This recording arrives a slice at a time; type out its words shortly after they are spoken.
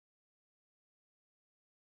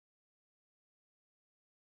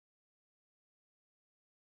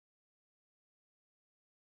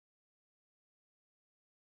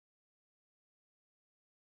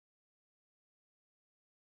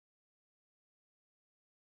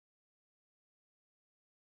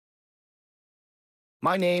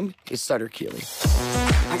My name is Sutter Keeley.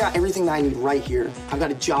 I got everything that I need right here. I've got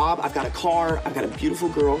a job, I've got a car, I've got a beautiful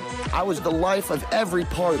girl. I was the life of every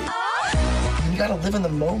party. You gotta live in the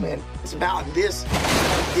moment. It's about this.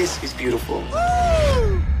 This is beautiful.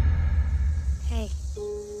 Hey.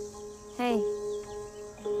 Hey.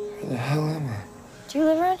 Where the hell am I? Do you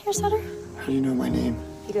live around here, Sutter? How do you know my name?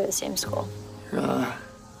 You go to the same school. You're,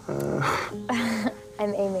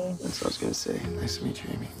 I'm Amy. That's what I was gonna say. Nice to meet you,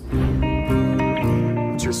 Amy.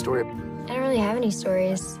 What's your story? I don't really have any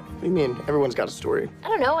stories. What do you mean? Everyone's got a story. I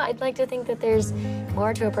don't know. I'd like to think that there's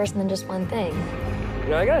more to a person than just one thing. You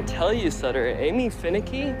know, I gotta tell you, Sutter, Amy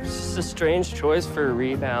Finicky is just a strange choice for a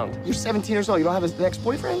rebound. You're 17 years old. You don't have an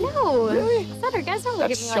ex-boyfriend? No. Really? Sutter, guys don't look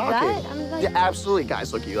That's at me shocking. like that. I'm like... Yeah, absolutely.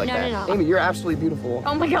 Guys look at you like that. No. Amy, you're absolutely beautiful.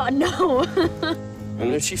 Oh my God, no.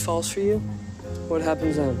 And if she falls for you, what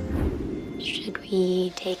happens then? Should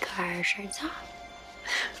we take our shirts off?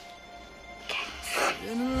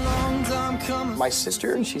 My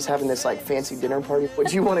sister, she's having this like fancy dinner party.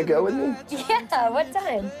 Would you want to go with me? Yeah, what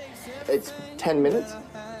time? It's 10 minutes.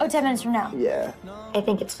 Oh, 10 minutes from now. Yeah. I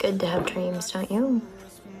think it's good to have dreams, don't you?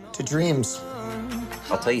 To dreams.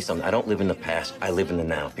 I'll tell you something. I don't live in the past. I live in the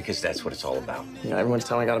now because that's what it's all about. You know, everyone's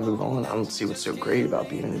telling me I gotta move on. I don't see what's so great about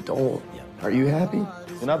being an adult. Are you happy?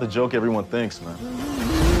 You're not the joke everyone thinks, man.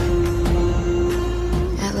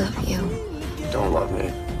 I love you. You don't love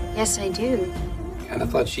me. Yes, I do. Kinda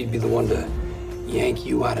thought she'd be the one to yank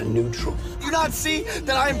you out of neutral. You not see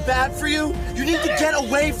that I'm bad for you? You need to get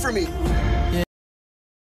away from me.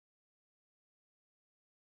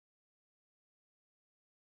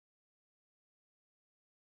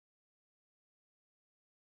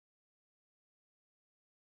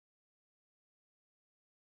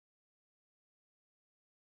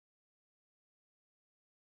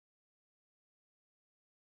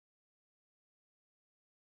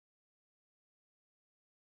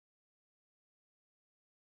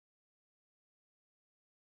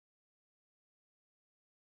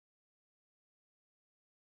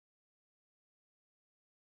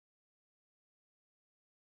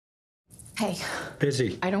 Hey.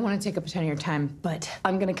 Busy. I don't want to take up a ton of your time, but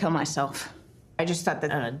I'm gonna kill myself. I just thought that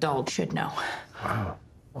an adult should know. Wow.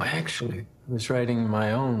 Well, actually, I was writing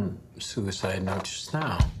my own suicide note just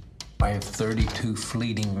now. I have 32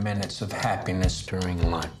 fleeting minutes of happiness during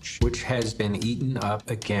lunch, which has been eaten up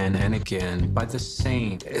again and again by the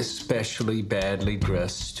same especially badly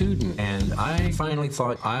dressed student. And I finally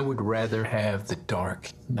thought I would rather have the dark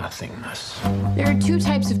nothingness. There are two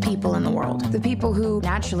types of people in the world. The people who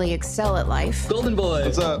naturally excel at life. Golden boy.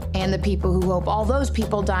 What's up? And the people who hope all those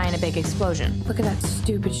people die in a big explosion. Look at that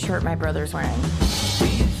stupid shirt my brother's wearing.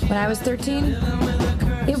 When I was 13,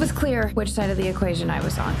 it was clear which side of the equation I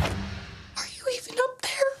was on. Are you even up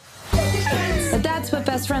there? But that's what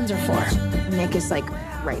best friends are for. Nick is like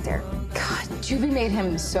right there. God, Juvie made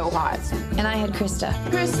him so hot. And I had Krista.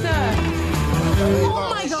 Krista! Oh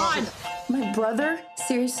my God! My brother?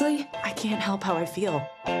 Seriously? I can't help how I feel.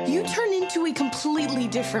 You turn into a completely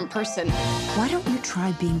different person. Why don't you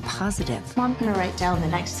try being positive? I'm gonna write down the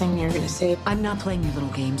next thing you're gonna say. I'm not playing your little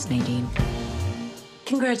games, Nadine.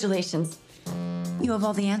 Congratulations. You have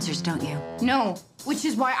all the answers, don't you? No, which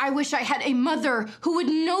is why I wish I had a mother who would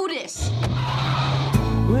notice.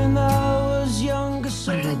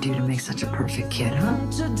 What did I do to make such a perfect kid, huh?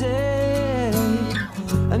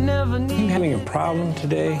 You having a problem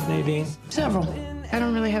today, Nadine? Several. I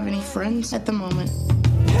don't really have any friends at the moment.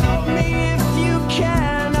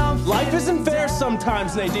 Life isn't fair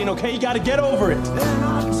sometimes, Nadine, okay? You gotta get over it.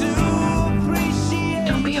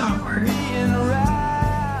 Don't be awkward.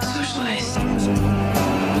 Socialize.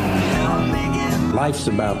 Life's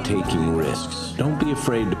about taking risks. Don't be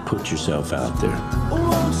afraid to put yourself out there.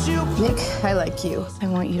 Nick, I like you. I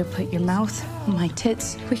want you to put your mouth on my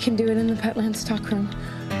tits. We can do it in the Petland stockroom.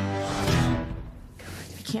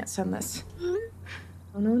 I can't send this.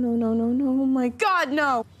 Oh, no. Oh my God,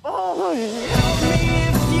 no. Oh.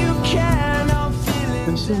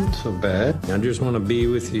 This isn't so bad. I just want to be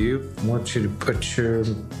with you. I want you to put your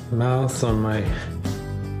mouth on my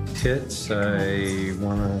tits. I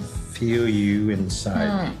want to feel you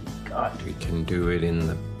inside. God, we can do it in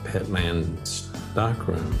the Petland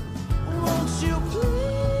stockroom.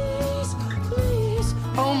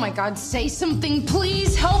 Oh my God, say something,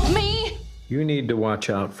 please help me. You need to watch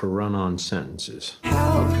out for run-on sentences.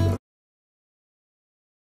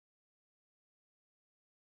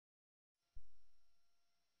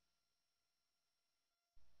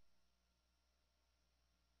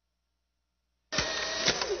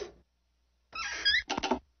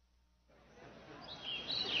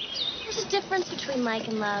 There's a difference between like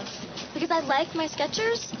and love. Because I like my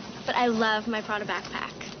Skechers, but I love my Prada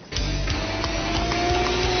backpack.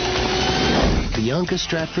 Bianca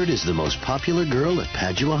Stratford is the most popular girl at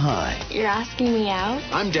Padua High. You're asking me out?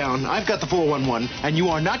 I'm down. I've got the 411, and you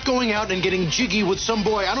are not going out and getting jiggy with some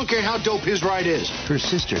boy. I don't care how dope his ride is. Her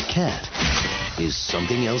sister, Kat, is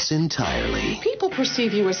something else entirely. People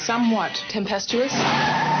perceive you as somewhat tempestuous.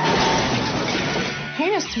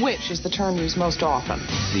 Heinous witch is the term used most often.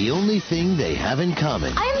 The only thing they have in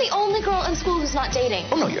common I am the only girl in school who's not dating.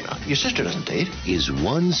 Oh, no, you're not. Your sister doesn't date. is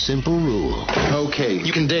one simple rule. Okay,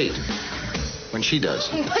 you can date. When she does.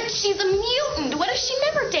 But she's a mutant. What if she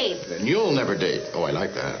never dates? Then you'll never date. Oh, I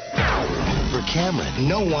like that. For Cameron,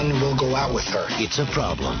 No one will go out with her. it's a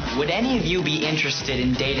problem. Would any of you be interested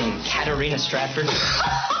in dating Katarina Stratford?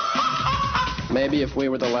 Maybe if we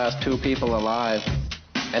were the last two people alive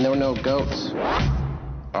and there were no goats.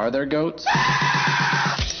 Are there goats?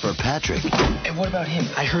 For Patrick, And what about him?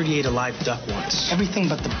 I heard he ate a live duck once. Everything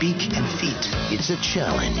but the beak and feet. it's a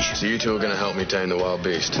challenge. So you two are gonna help me tame the wild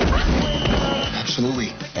beast?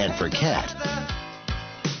 Absolutely. And for Kat,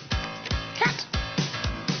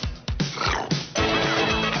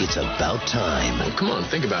 it's about time. Well, come on,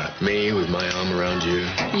 think about it. Me with my arm around you.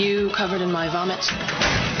 You covered in my vomit.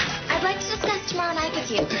 I'd like to discuss tomorrow night with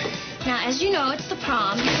you. Now, as you know, it's the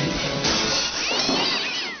prom.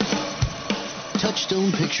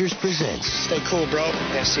 Touchstone Pictures presents Stay cool, bro.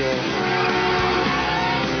 Yes,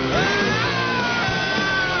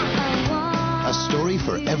 a story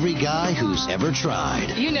for every guy who's ever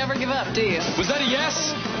tried. You never give up, do you? Was that a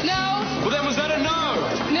yes? No! Well, then was that a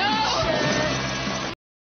no? No!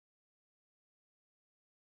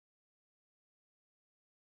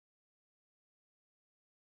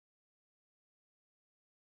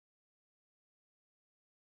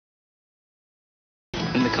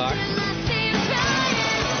 In the car?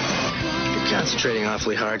 You're concentrating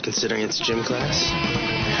awfully hard considering it's gym class.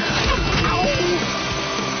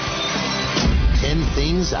 10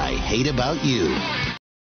 Things I Hate About You.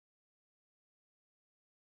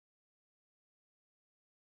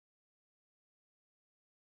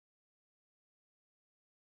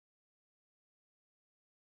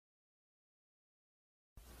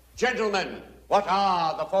 Gentlemen, what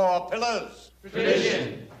are the 4 pillars?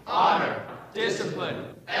 Tradition, honor,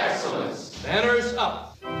 discipline, excellence. Manners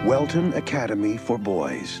up. Welton Academy for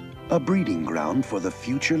Boys, a breeding ground for the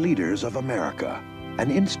future leaders of America.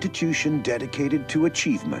 An institution dedicated to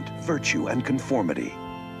achievement, virtue, and conformity.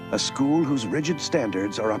 A school whose rigid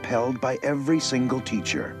standards are upheld by every single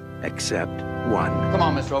teacher, except one. Come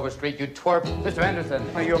on, Mr. Overstreet, you twerp. Mr. Anderson,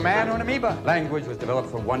 are you a man or an amoeba? Language was developed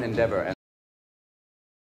for one endeavor, and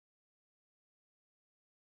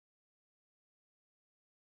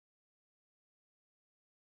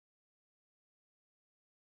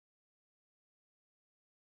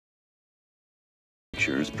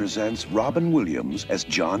Pictures presents Robin Williams as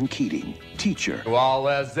John Keating, teacher, well,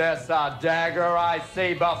 is this a dagger I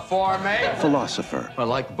see before me? philosopher, I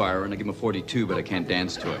like Byron. I give him a 42, but I can't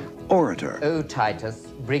dance to him. orator, Oh, Titus,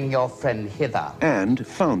 bring your friend hither. and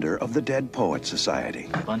founder of the Dead Poets Society.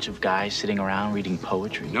 A bunch of guys sitting around reading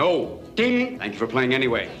poetry. No. Ding. Thank you for playing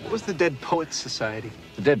anyway. What was the Dead Poets Society?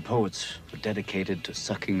 The dead poets were dedicated to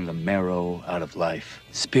sucking the marrow out of life.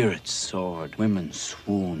 Spirits soared, women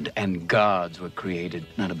swooned, and gods were created.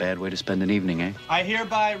 Not a bad way to spend an evening, eh? I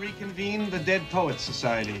hereby reconvene the Dead Poets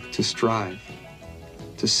Society. To strive,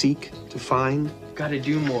 to seek, to find. Gotta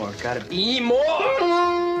do more, gotta be more!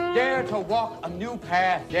 Dare to walk a new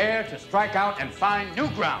path. Dare to strike out and find new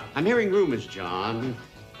ground. I'm hearing rumors, John,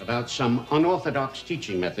 about some unorthodox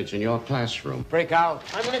teaching methods in your classroom. Break out.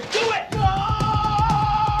 I'm gonna do it!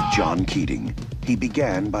 John Keating. He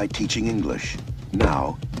began by teaching English.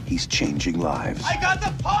 Now, he's changing lives. I got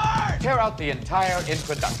the part! Tear out the entire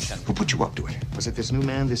introduction. Who put you up to it? Was it this new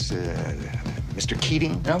man, this, Mr.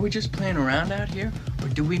 Keating? Are we just playing around out here, or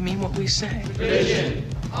do we mean what we say? Tradition,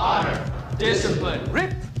 honor, discipline.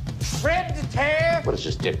 Rip, shred, tear. What is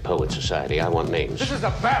this Dead Poet Society? I want names. This is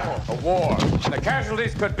a battle, a war. The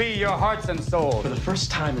casualties could be your hearts and souls. For the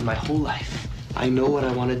first time in my whole life, I know what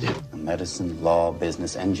I want to do. Medicine, law,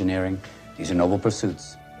 business, engineering. These are noble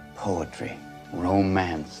pursuits. Poetry,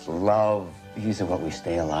 romance, love. These are what we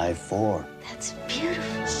stay alive for. That's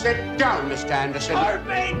beautiful. Sit down, Mr. Anderson.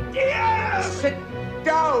 Sit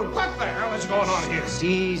down. What the hell is going on here?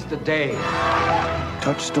 Seize the day.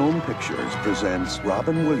 Touchstone Pictures presents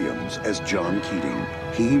Robin Williams as John Keating.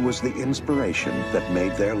 He was the inspiration that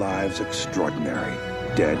made their lives extraordinary.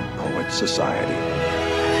 Dead Poets Society.